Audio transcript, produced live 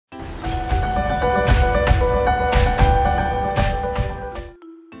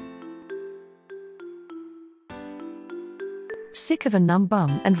Sick of a numb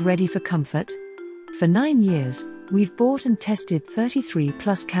bum and ready for comfort? For 9 years, we've bought and tested 33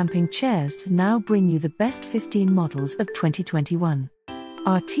 plus camping chairs to now bring you the best 15 models of 2021.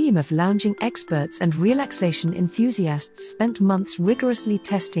 Our team of lounging experts and relaxation enthusiasts spent months rigorously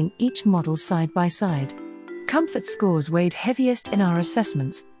testing each model side by side. Comfort scores weighed heaviest in our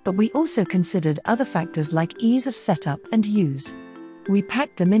assessments, but we also considered other factors like ease of setup and use. We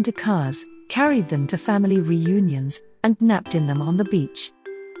packed them into cars, carried them to family reunions, and napped in them on the beach.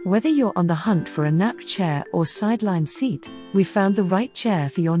 Whether you're on the hunt for a nap chair or sideline seat, we found the right chair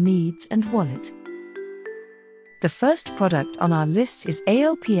for your needs and wallet. The first product on our list is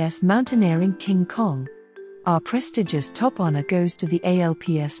ALPS Mountaineering King Kong. Our prestigious top honor goes to the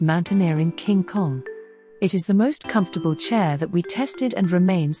ALPS Mountaineering King Kong. It is the most comfortable chair that we tested and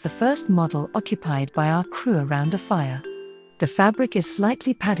remains the first model occupied by our crew around a fire. The fabric is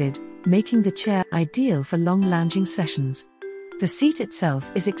slightly padded, making the chair ideal for long lounging sessions. The seat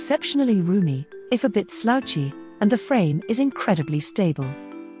itself is exceptionally roomy, if a bit slouchy, and the frame is incredibly stable.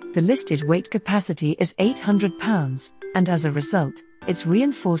 The listed weight capacity is 800 pounds, and as a result, its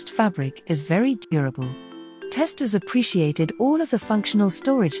reinforced fabric is very durable. Testers appreciated all of the functional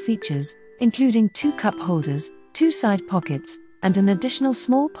storage features, including 2 cup holders, 2 side pockets, and an additional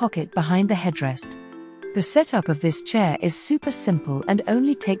small pocket behind the headrest. The setup of this chair is super simple and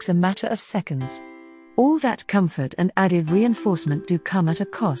only takes a matter of seconds. All that comfort and added reinforcement do come at a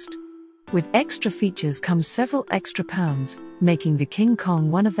cost. With extra features comes several extra pounds, making the King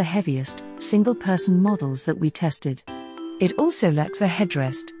Kong one of the heaviest, single-person models that we tested. It also lacks a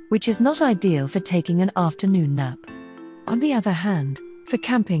headrest, which is not ideal for taking an afternoon nap. On the other hand, for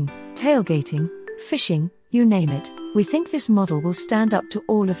camping, tailgating, fishing, you name it, we think this model will stand up to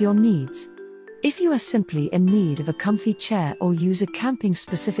all of your needs. If you are simply in need of a comfy chair or use a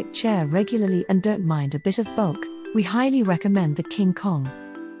camping-specific chair regularly and don't mind a bit of bulk, we highly recommend the King Kong.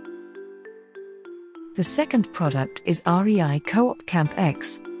 The second product is REI Co-op Camp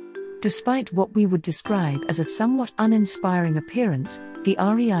X. Despite what we would describe as a somewhat uninspiring appearance, the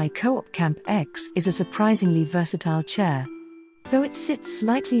REI Co-op Camp X is a surprisingly versatile chair. Though it sits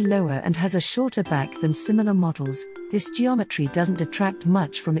slightly lower and has a shorter back than similar models, this geometry doesn't detract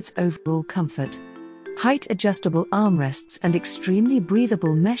much from its overall comfort. Height-adjustable armrests and extremely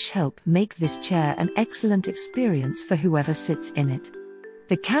breathable mesh help make this chair an excellent experience for whoever sits in it.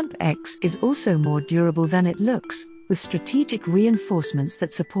 The Camp X is also more durable than it looks, with strategic reinforcements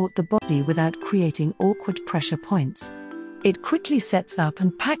that support the body without creating awkward pressure points. It quickly sets up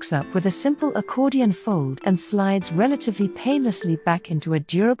and packs up with a simple accordion fold and slides relatively painlessly back into a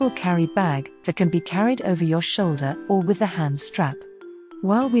durable carry bag that can be carried over your shoulder or with a hand strap.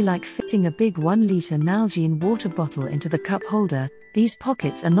 While we like fitting a big 1-litre Nalgene water bottle into the cup holder, these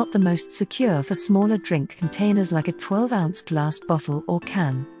pockets are not the most secure for smaller drink containers like a 12-ounce glass bottle or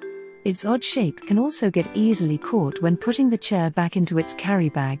can. Its odd shape can also get easily caught when putting the chair back into its carry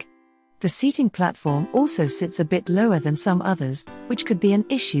bag. The seating platform also sits a bit lower than some others, which could be an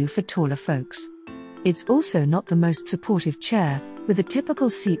issue for taller folks. It's also not the most supportive chair, with a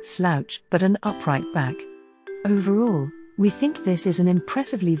typical seat slouch but an upright back. Overall, we think this is an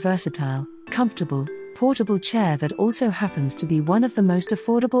impressively versatile, comfortable, portable chair that also happens to be one of the most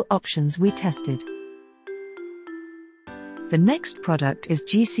affordable options we tested. The next product is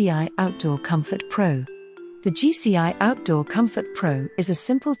GCI Outdoor Comfort Pro. The GCI Outdoor Comfort Pro is a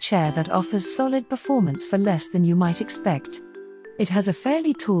simple chair that offers solid performance for less than you might expect. It has a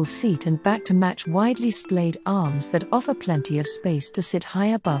fairly tall seat and back to match widely splayed arms that offer plenty of space to sit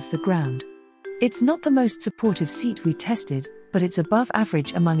high above the ground. It's not the most supportive seat we tested, but it's above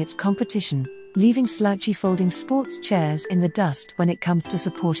average among its competition, leaving slouchy folding sports chairs in the dust when it comes to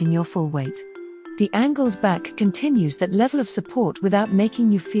supporting your full weight. The angled back continues that level of support without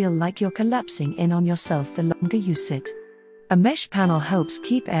making you feel like you're collapsing in on yourself the longer you sit. A mesh panel helps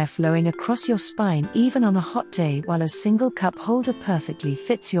keep air flowing across your spine even on a hot day, while a single cup holder perfectly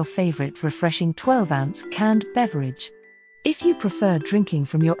fits your favorite refreshing 12-ounce canned beverage. If you prefer drinking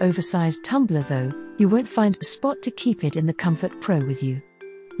from your oversized tumbler though, you won't find a spot to keep it in the Comfort Pro with you.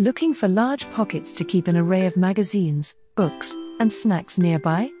 Looking for large pockets to keep an array of magazines, books, and snacks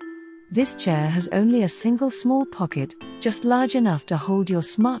nearby? This chair has only a single small pocket, just large enough to hold your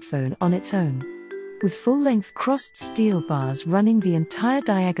smartphone on its own. With full-length crossed steel bars running the entire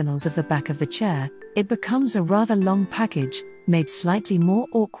diagonals of the back of the chair, it becomes a rather long package, made slightly more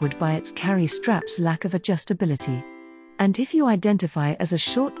awkward by its carry strap's lack of adjustability. And if you identify as a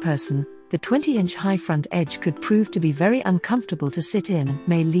short person, the 20-inch high front edge could prove to be very uncomfortable to sit in and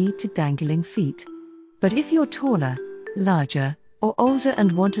may lead to dangling feet. But if you're taller, larger, or older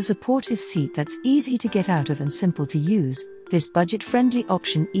and want a supportive seat that's easy to get out of and simple to use, This budget-friendly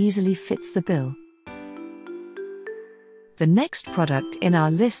option easily fits the bill. The next product in our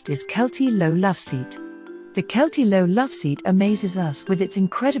list is Kelty Low Loveseat. The Kelty Low Loveseat amazes us with its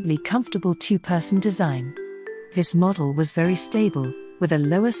incredibly comfortable two-person design. This model was very stable, with a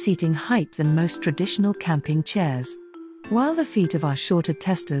lower seating height than most traditional camping chairs. While the feet of our shorter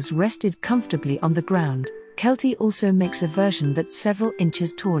testers rested comfortably on the ground, Kelty also makes a version that's several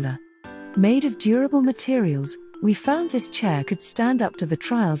inches taller. Made of durable materials, we found this chair could stand up to the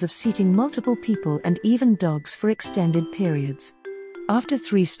trials of seating multiple people and even dogs for extended periods. After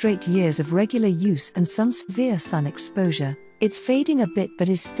 3 straight years of regular use and some severe sun exposure, it's fading a bit but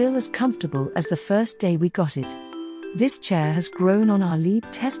is still as comfortable as the first day we got it. This chair has grown on our lead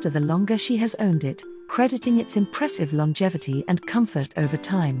tester the longer she has owned it, crediting its impressive longevity and comfort over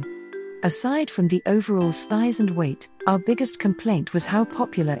time. Aside from the overall size and weight, our biggest complaint was how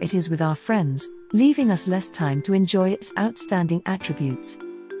popular it is with our friends, leaving us less time to enjoy its outstanding attributes.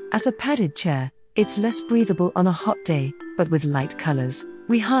 As a padded chair, it's less breathable on a hot day, but with light colors,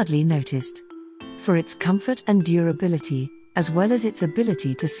 we hardly noticed. For its comfort and durability, as well as its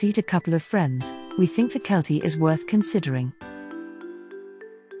ability to seat a couple of friends, we think the Kelty is worth considering.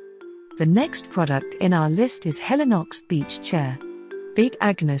 The next product in our list is Helinox Beach Chair. Big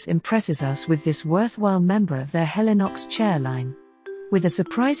Agnes impresses us with this worthwhile member of their Helinox chair line. With a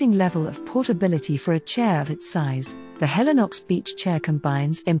surprising level of portability for a chair of its size, the Helinox Beach Chair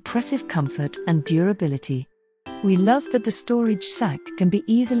combines impressive comfort and durability. We love that the storage sack can be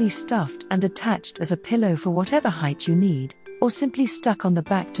easily stuffed and attached as a pillow for whatever height you need, or simply stuck on the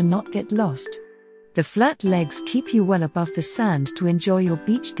back to not get lost. The flat legs keep you well above the sand to enjoy your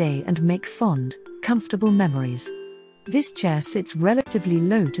beach day and make fond, comfortable memories. This chair sits relatively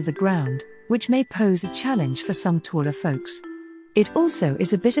low to the ground, which may pose a challenge for some taller folks. It also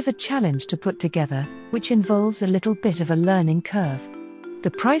is a bit of a challenge to put together, which involves a little bit of a learning curve. The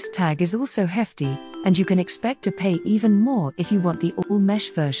price tag is also hefty, and you can expect to pay even more if you want the all-mesh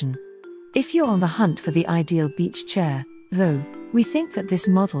version. If you're on the hunt for the ideal beach chair, though, we think that this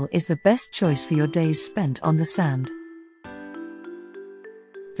model is the best choice for your days spent on the sand.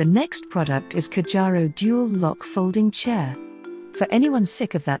 The next product is Kijaro Dual Lock Folding Chair. For anyone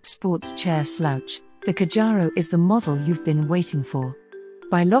sick of that sports chair slouch, the Kijaro is the model you've been waiting for.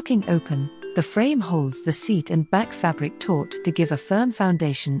 By locking open, the frame holds the seat and back fabric taut to give a firm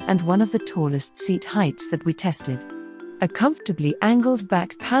foundation and one of the tallest seat heights that we tested. A comfortably angled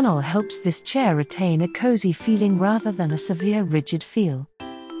back panel helps this chair retain a cozy feeling rather than a severe rigid feel.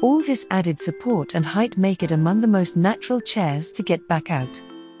 All this added support and height make it among the most natural chairs to get back out.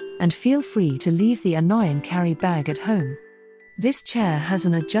 And feel free to leave the annoying carry bag at home. This chair has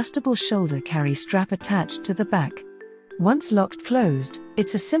an adjustable shoulder carry strap attached to the back. Once locked closed,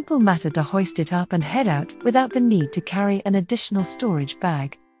 it's a simple matter to hoist it up and head out without the need to carry an additional storage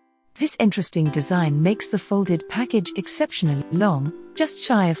bag. This interesting design makes the folded package exceptionally long, just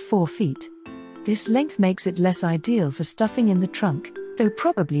shy of 4 feet. This length makes it less ideal for stuffing in the trunk, though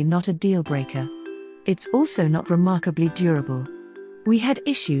probably not a deal breaker. It's also not remarkably durable. We had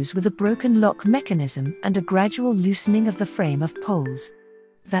issues with a broken lock mechanism and a gradual loosening of the frame of poles.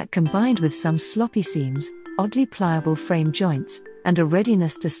 That combined with some sloppy seams, oddly pliable frame joints, and a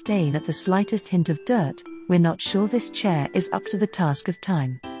readiness to stain at the slightest hint of dirt, we're not sure this chair is up to the task of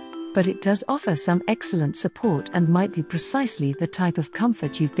time. But it does offer some excellent support and might be precisely the type of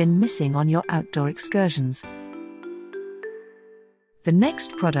comfort you've been missing on your outdoor excursions. The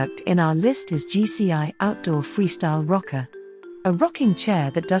next product in our list is GCI Outdoor Freestyle Rocker. A rocking chair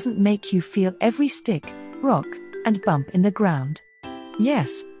that doesn't make you feel every stick, rock, and bump in the ground.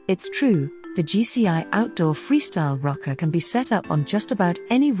 Yes, it's true, the GCI Outdoor Freestyle Rocker can be set up on just about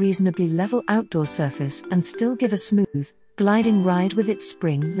any reasonably level outdoor surface and still give a smooth, gliding ride with its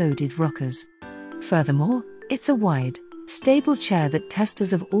spring-loaded rockers. Furthermore, it's a wide, stable chair that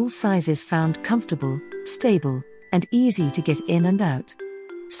testers of all sizes found comfortable, stable, and easy to get in and out.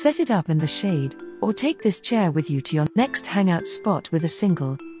 Set it up in the shade, or take this chair with you to your next hangout spot with a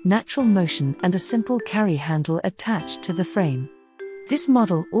single, natural motion and a simple carry handle attached to the frame. This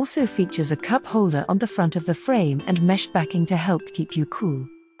model also features a cup holder on the front of the frame and mesh backing to help keep you cool.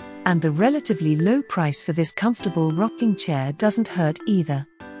 And the relatively low price for this comfortable rocking chair doesn't hurt either.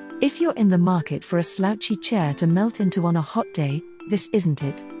 If you're in the market for a slouchy chair to melt into on a hot day, this isn't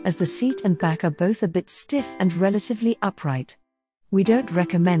it, as the seat and back are both a bit stiff and relatively upright. We don't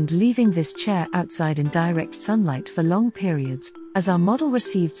recommend leaving this chair outside in direct sunlight for long periods, as our model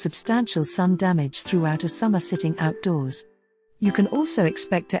received substantial sun damage throughout a summer sitting outdoors. You can also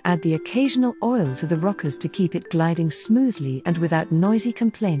expect to add the occasional oil to the rockers to keep it gliding smoothly and without noisy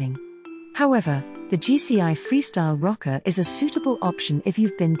complaining. However, the GCI Freestyle rocker is a suitable option if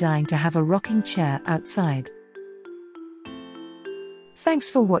you've been dying to have a rocking chair outside. Thanks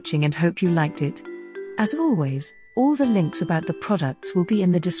for watching and hope you liked it. As always, all the links about the products will be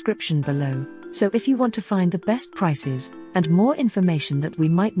in the description below, so if you want to find the best prices and more information that we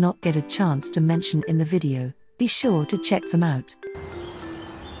might not get a chance to mention in the video, be sure to check them out.